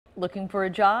Looking for a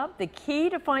job? The key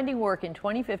to finding work in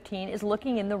 2015 is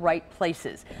looking in the right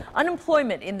places.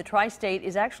 Unemployment in the Tri-State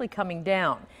is actually coming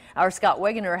down. Our Scott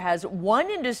Wegener has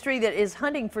one industry that is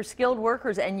hunting for skilled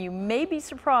workers, and you may be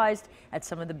surprised at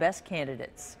some of the best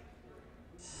candidates.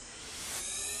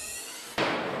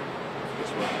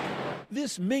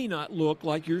 This may not look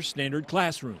like your standard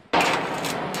classroom,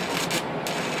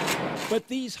 but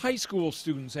these high school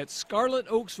students at Scarlet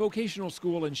Oaks Vocational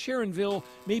School in Sharonville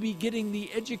may be getting the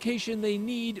education they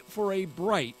need for a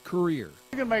bright career.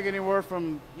 You can make anywhere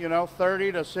from,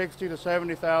 30 to 60 to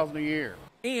 70,000 a year.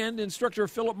 And instructor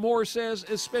Philip Moore says,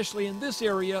 especially in this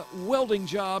area, welding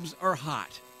jobs are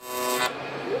hot.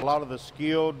 A lot of the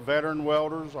skilled veteran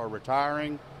welders are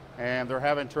retiring, and they're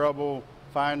having trouble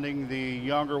finding the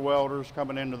younger welders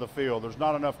coming into the field. There's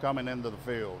not enough coming into the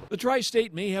field. The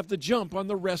Tri-State may have the jump on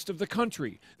the rest of the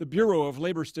country. The Bureau of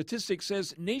Labor Statistics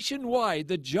says nationwide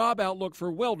the job outlook for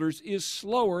welders is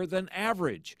slower than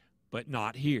average, but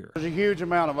not here. There's a huge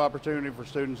amount of opportunity for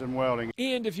students in welding.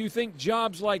 And if you think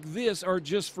jobs like this are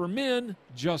just for men,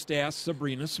 just ask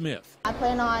Sabrina Smith. I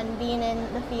plan on being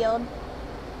in the field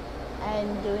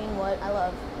and doing what I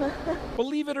love.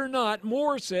 Believe it or not,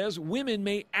 Moore says women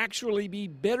may actually be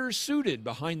better suited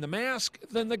behind the mask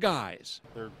than the guys.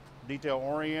 They're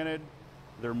detail-oriented,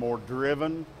 they're more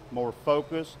driven, more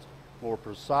focused, more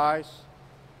precise.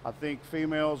 I think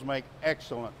females make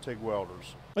excellent TIG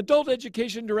welders. Adult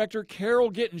Education Director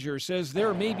Carol Gittinger says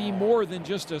there may be more than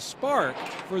just a spark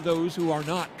for those who are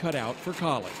not cut out for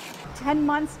college. 10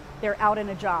 months, they're out in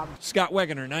a job. Scott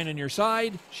Wegener, 9 on your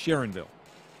side, Sharonville.